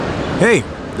Hey,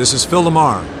 this is Phil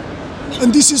Lamar,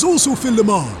 And this is also Phil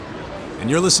Lamar.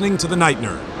 and you're listening to The Night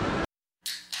Nerd.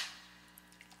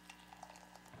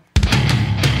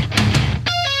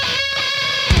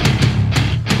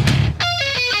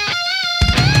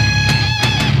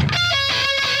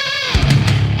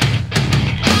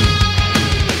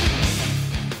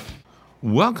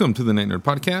 Welcome to the Night Nerd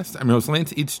Podcast. I'm your host,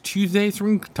 Lance. It's Tuesday, so we're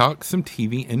going to talk some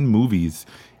TV and movies.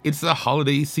 It's the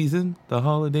holiday season.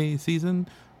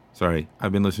 Sorry,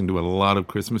 I've been listening to a lot of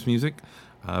Christmas music.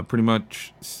 Pretty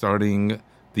much starting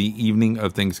the evening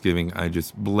of Thanksgiving, I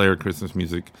just blare Christmas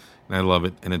music, and I love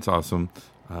it, and it's awesome.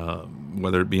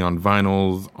 Whether it be on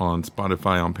vinyls, on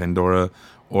Spotify, on Pandora,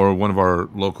 or one of our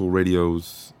local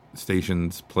radios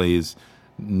stations plays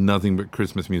nothing but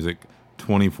Christmas music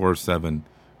 24/7.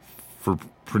 For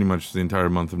pretty much the entire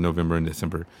month of November and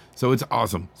December. So it's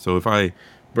awesome. So if I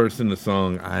burst into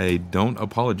song, I don't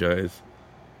apologize,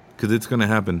 because it's going to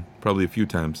happen probably a few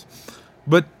times.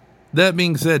 But that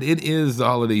being said, it is the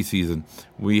holiday season.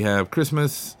 We have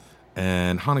Christmas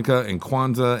and Hanukkah and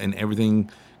Kwanzaa and everything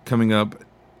coming up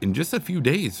in just a few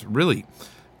days, really.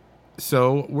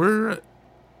 So we're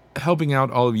helping out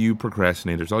all of you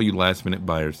procrastinators, all you last minute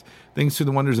buyers. Thanks to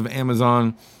the wonders of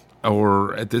Amazon,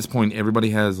 or at this point,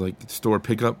 everybody has like store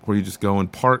pickup where you just go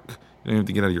and park. You don't have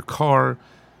to get out of your car.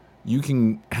 You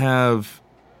can have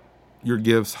your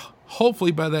gifts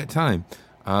hopefully by that time.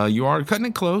 You are cutting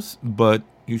it close, but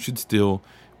you should still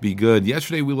be good.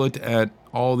 Yesterday, we looked at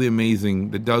all the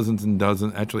dozens and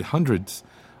dozens, actually hundreds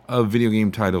of video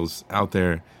game titles out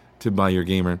there to buy your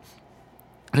gamer.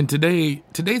 And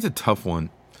today's a tough one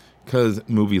because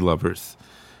movie lovers,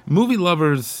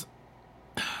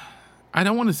 I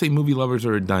don't want to say movie lovers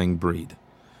are a dying breed,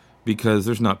 because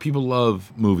there's not. People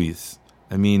love movies.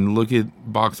 I mean, look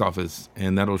at box office,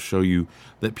 and that'll show you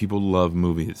that people love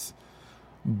movies.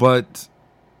 But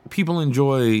people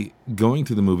enjoy going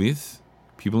to the movies.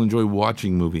 People enjoy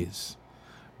watching movies.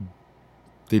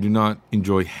 They do not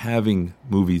enjoy having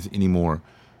movies anymore,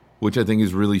 which I think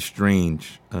is really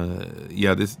strange.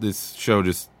 This show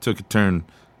just took a turn.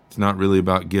 It's not really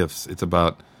about gifts. It's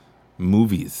about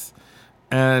movies.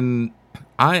 And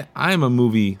I'm a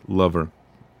movie lover.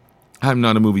 I'm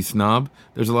not a movie snob.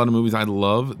 There's a lot of movies I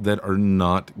love that are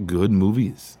not good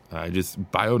movies.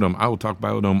 Biodome. I will talk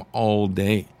Biodome all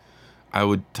day. I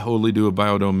would totally do a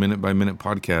Biodome minute by minute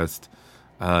podcast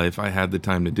if I had the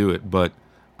time to do it. But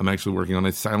I'm actually working on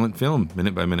a silent film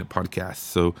minute by minute podcast.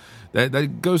 So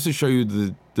that goes to show you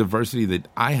the diversity that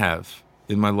I have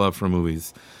in my love for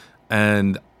movies.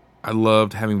 And I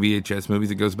loved having VHS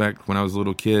movies. It goes back when I was a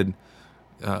little kid.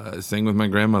 Staying with my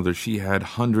grandmother, she had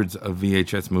hundreds of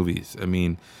VHS movies. I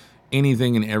mean,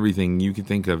 anything and everything you could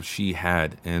think of, she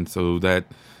had. And so that,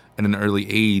 at an early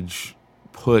age,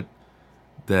 put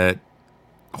that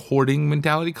hoarding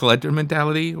mentality, collector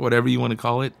mentality, whatever you want to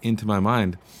call it, into my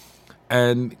mind.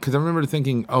 And because I remember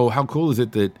thinking, oh, how cool is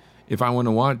it that if I want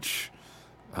to watch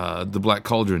The Black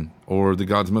Cauldron, or The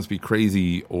Gods Must Be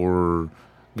Crazy, or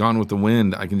Gone with the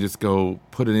Wind, I can just go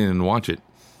put it in and watch it.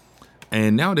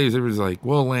 And nowadays, everybody's like,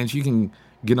 well, Lance, you can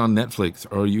get on Netflix,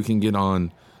 or you can get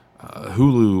on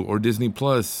Hulu, or Disney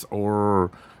Plus,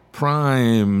 or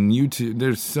Prime, YouTube.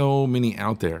 There's so many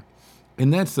out there.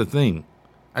 And that's the thing.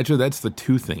 Actually, that's the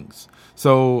two things.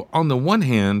 So on the one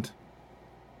hand,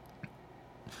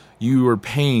 you are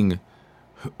paying,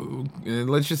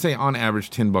 let's just say on average,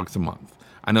 $10 a month.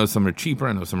 I know some are cheaper.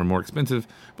 I know some are more expensive.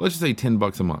 But let's just say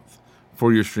 $10 a month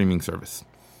for your streaming service.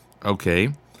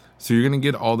 Okay. So you're going to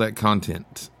get all that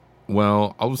content.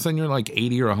 Well, all of a sudden you're like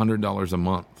 $80 or $100 a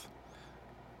month.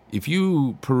 If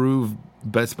you peruse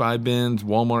Best Buy bins,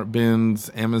 Walmart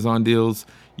bins, Amazon deals,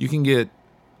 you can get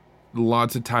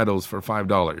lots of titles for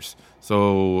 $5.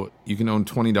 So you can own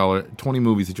 20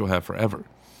 movies that you'll have forever.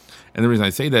 And the reason I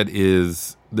say that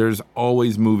is there's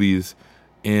always movies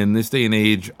in this day and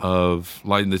age of,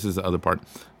 this is the other part,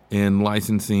 in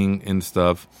licensing and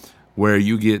stuff, where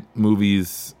you get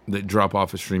movies that drop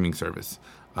off a streaming service.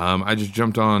 I just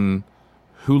jumped on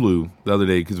Hulu the other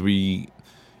day because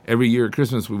every year at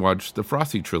Christmas we watch the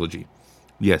Frosty trilogy.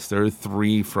 Yes, there are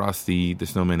 3 Frosty the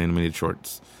Snowman animated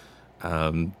shorts.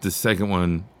 The second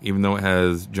one, even though it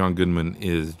has John Goodman,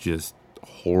 is just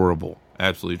horrible,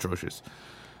 absolutely atrocious.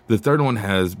 The third one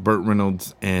has Burt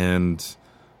Reynolds, and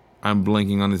I'm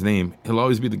blanking on his name. He'll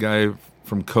always be the guy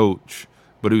from Coach,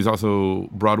 but he was also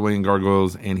Broadway and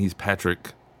Gargoyles, and he's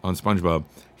Patrick on SpongeBob.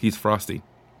 He's Frosty.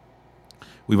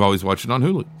 We've always watched it on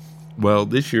Hulu. Well,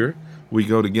 this year, we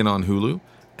go to get on Hulu,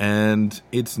 and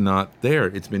it's not there.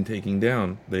 It's been taken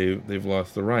down. They've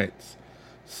lost the rights.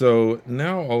 So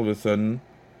now, all of a sudden,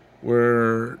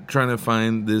 we're trying to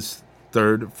find this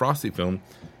third Frosty film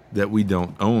that we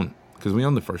don't own because we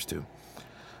own the first two.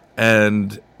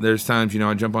 And there's times,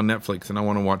 I jump on Netflix and I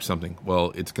want to watch something.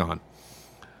 Well, it's gone.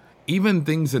 Even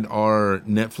things that are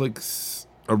Netflix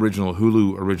original,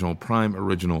 Hulu original, Prime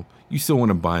original, you still want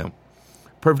to buy them.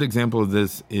 Perfect example of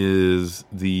this is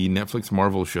the Netflix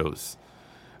Marvel shows.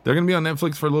 They're going to be on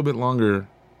Netflix for a little bit longer,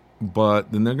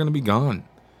 but then they're going to be gone.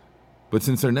 But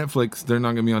since they're Netflix, they're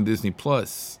not going to be on Disney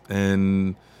Plus.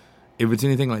 And if it's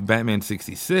anything like Batman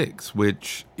 66,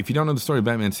 which, if you don't know the story of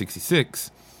Batman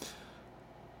 66,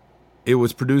 it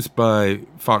was produced by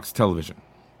Fox Television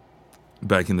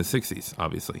back in the 60s,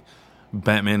 obviously.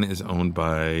 Batman is owned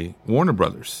by Warner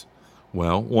Brothers.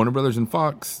 Well, Warner Brothers and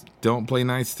Fox don't play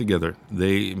nice together.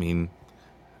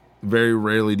 Very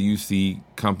rarely do you see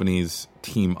companies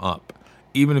team up,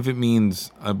 even if it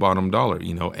means a bottom dollar.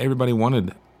 Everybody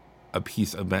wanted a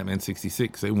piece of Batman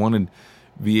 66. They wanted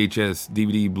VHS,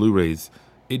 DVD, Blu-rays.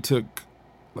 It took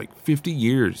like 50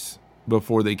 years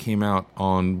before they came out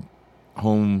on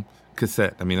home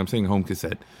cassette. I'm saying home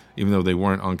cassette, even though they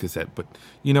weren't on cassette, but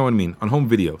you know what I mean. On home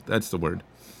video, that's the word.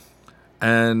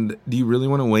 And do you really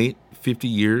want to wait 50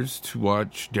 years to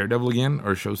watch Daredevil again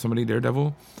or show somebody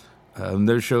Daredevil?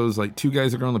 There's shows like Two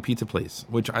Guys, a Girl, and a Pizza Place,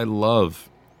 which I love.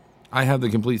 I have the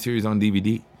complete series on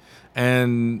DVD.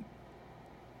 And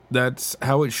that's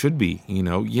how it should be.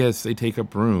 Yes, they take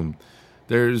up room.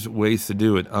 There's ways to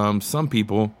do it. Some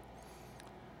people,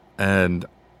 and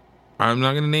I'm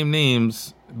not going to name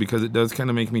names because it does kind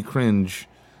of make me cringe,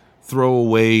 throw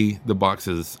away the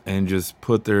boxes and just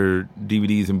put their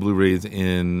DVDs and Blu-rays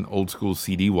in old school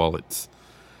CD wallets.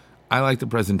 I like the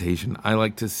presentation. I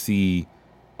like to see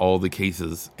all the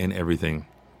cases and everything.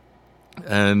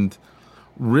 And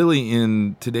really,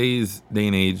 in today's day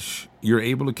and age, you're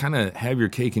able to kind of have your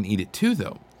cake and eat it too,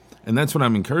 though. And that's what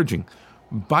I'm encouraging.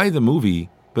 Buy the movie,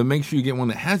 but make sure you get one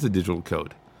that has a digital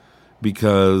code.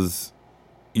 Because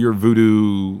your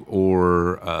Vudu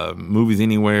or Movies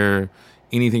Anywhere,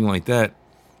 anything like that,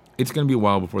 it's going to be a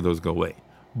while before those go away.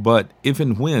 But if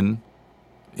and when,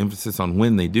 emphasis on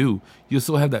when they do, you'll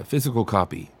still have that physical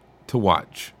copy to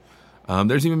watch.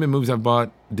 There's even been movies I've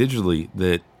bought digitally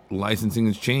that licensing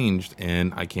has changed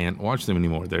and I can't watch them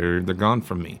anymore. They're gone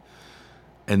from me.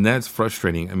 And that's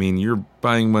frustrating. You're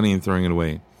buying money and throwing it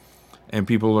away. And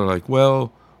people are like,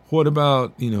 well, what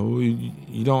about,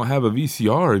 you don't have a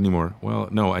VCR anymore? Well,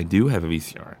 no, I do have a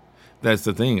VCR. That's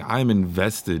the thing. I'm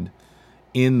invested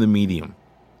in the medium.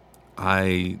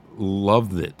 I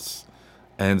love this.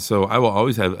 And so I will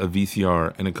always have a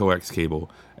VCR and a coax cable.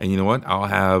 And you know what? I'll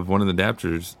have one of the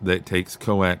adapters that takes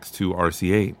coax to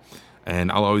RCA.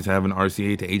 And I'll always have an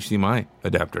RCA to HDMI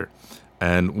adapter.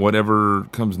 And whatever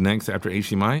comes next after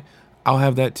HDMI, I'll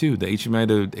have that too. The HDMI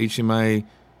to HDMI,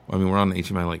 we're on the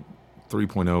HDMI like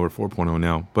 3.0 or 4.0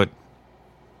 now. But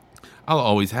I'll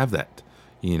always have that,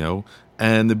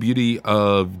 And the beauty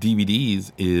of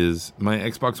DVDs is my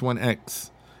Xbox One X.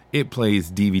 It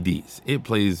plays DVDs. It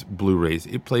plays Blu-rays.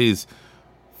 It plays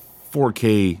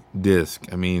 4K disc.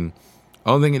 Only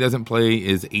thing it doesn't play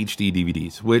is HD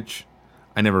DVDs, which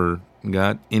I never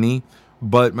got any.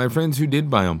 But my friends who did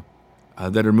buy them,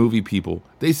 that are movie people,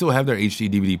 they still have their HD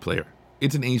DVD player.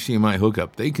 It's an HDMI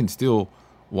hookup. They can still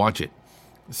watch it.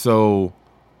 So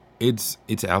it's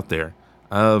out there.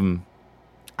 I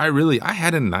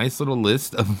had a nice little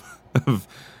list of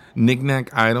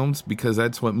knick-knack items because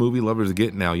that's what movie lovers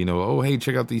get now. Oh, hey,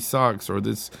 check out these socks or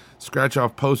this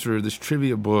scratch-off poster, this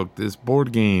trivia book, this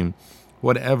board game,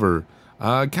 whatever.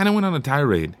 Kind of went on a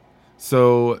tirade.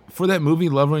 So for that movie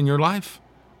lover in your life,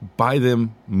 buy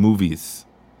them movies.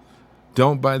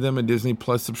 Don't buy them a Disney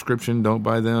Plus subscription. Don't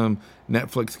buy them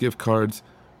Netflix gift cards.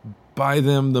 Buy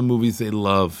them the movies they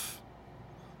love.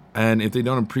 And if they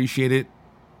don't appreciate it,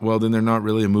 well, then they're not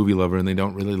really a movie lover and they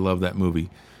don't really love that movie.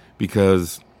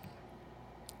 Because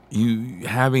you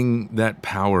having that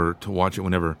power to watch it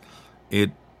whenever,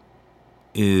 it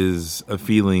is a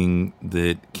feeling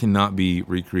that cannot be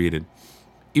recreated.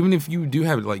 Even if you do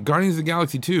have it, like Guardians of the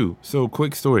Galaxy 2. So,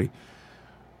 quick story.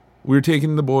 We're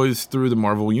taking the boys through the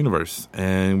Marvel Universe,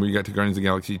 and we got to Guardians of the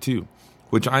Galaxy 2,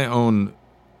 which I own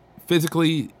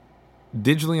physically,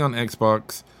 digitally on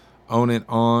Xbox, own it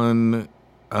on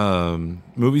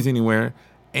Movies Anywhere,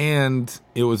 and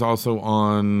it was also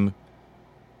on,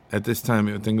 at this time,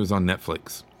 I think it was on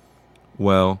Netflix.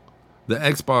 Well, the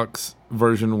Xbox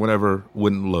version, whatever,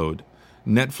 wouldn't load.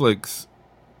 Netflix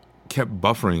kept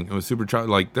buffering. It was super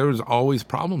there was always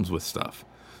problems with stuff.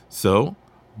 So,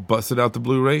 busted out the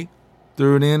Blu-ray,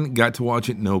 threw it in, got to watch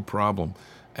it, no problem.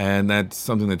 And that's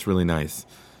something that's really nice.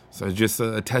 So it's just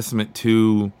a testament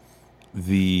to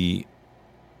the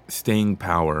staying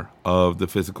power of the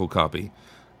physical copy.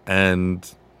 And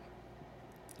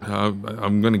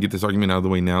I'm going to get this argument out of the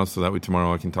way now so that way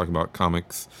tomorrow I can talk about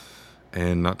comics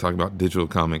and not talk about digital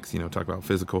comics, talk about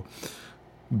physical.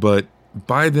 But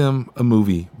buy them a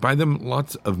movie. Buy them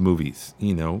lots of movies.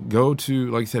 Go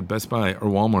to, like I said, Best Buy or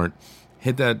Walmart.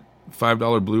 Hit that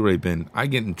 $5 Blu-ray bin. I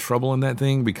get in trouble in that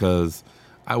thing because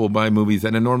I will buy movies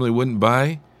that I normally wouldn't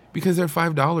buy because they're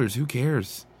 $5. Who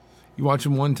cares? You watch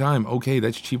them one time. Okay,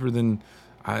 that's cheaper than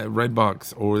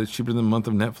Redbox, or it's cheaper than a month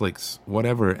of Netflix,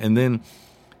 whatever. And then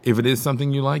if it is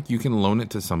something you like, you can loan it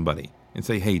to somebody and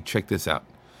say, hey, check this out.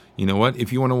 You know what?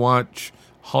 If you want to watch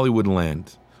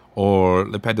Hollywoodland or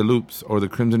Le Pas de Loups or The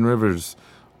Crimson Rivers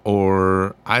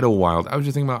or Idlewild. I was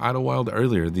just thinking about Idlewild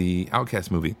earlier, the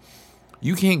Outcast movie.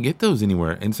 You can't get those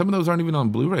anywhere. And some of those aren't even on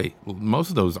Blu-ray. Most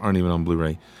of those aren't even on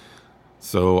Blu-ray.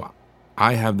 So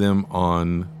I have them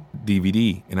on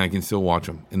DVD and I can still watch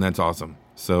them. And that's awesome.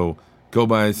 So go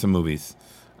buy some movies.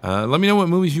 Let me know what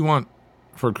movies you want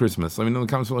for Christmas. Let me know in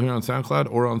the comments below here on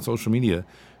SoundCloud or on social media.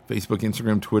 Facebook,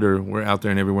 Instagram, Twitter. We're out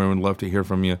there and everywhere. We'd love to hear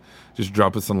from you. Just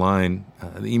drop us a line.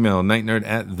 The email,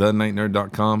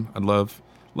 nightnerd@thenightnerd.com. I'd love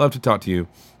to talk to you.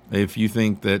 If you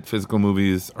think that physical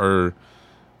movies are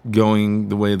going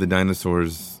the way of the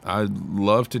dinosaurs, I'd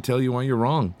love to tell you why you're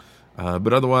wrong.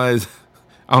 But otherwise,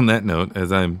 on that note,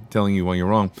 as I'm telling you why you're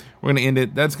wrong, we're going to end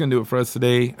it. That's going to do it for us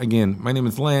today. Again, my name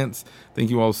is Lance. Thank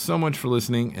you all so much for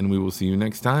listening, and we will see you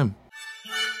next time.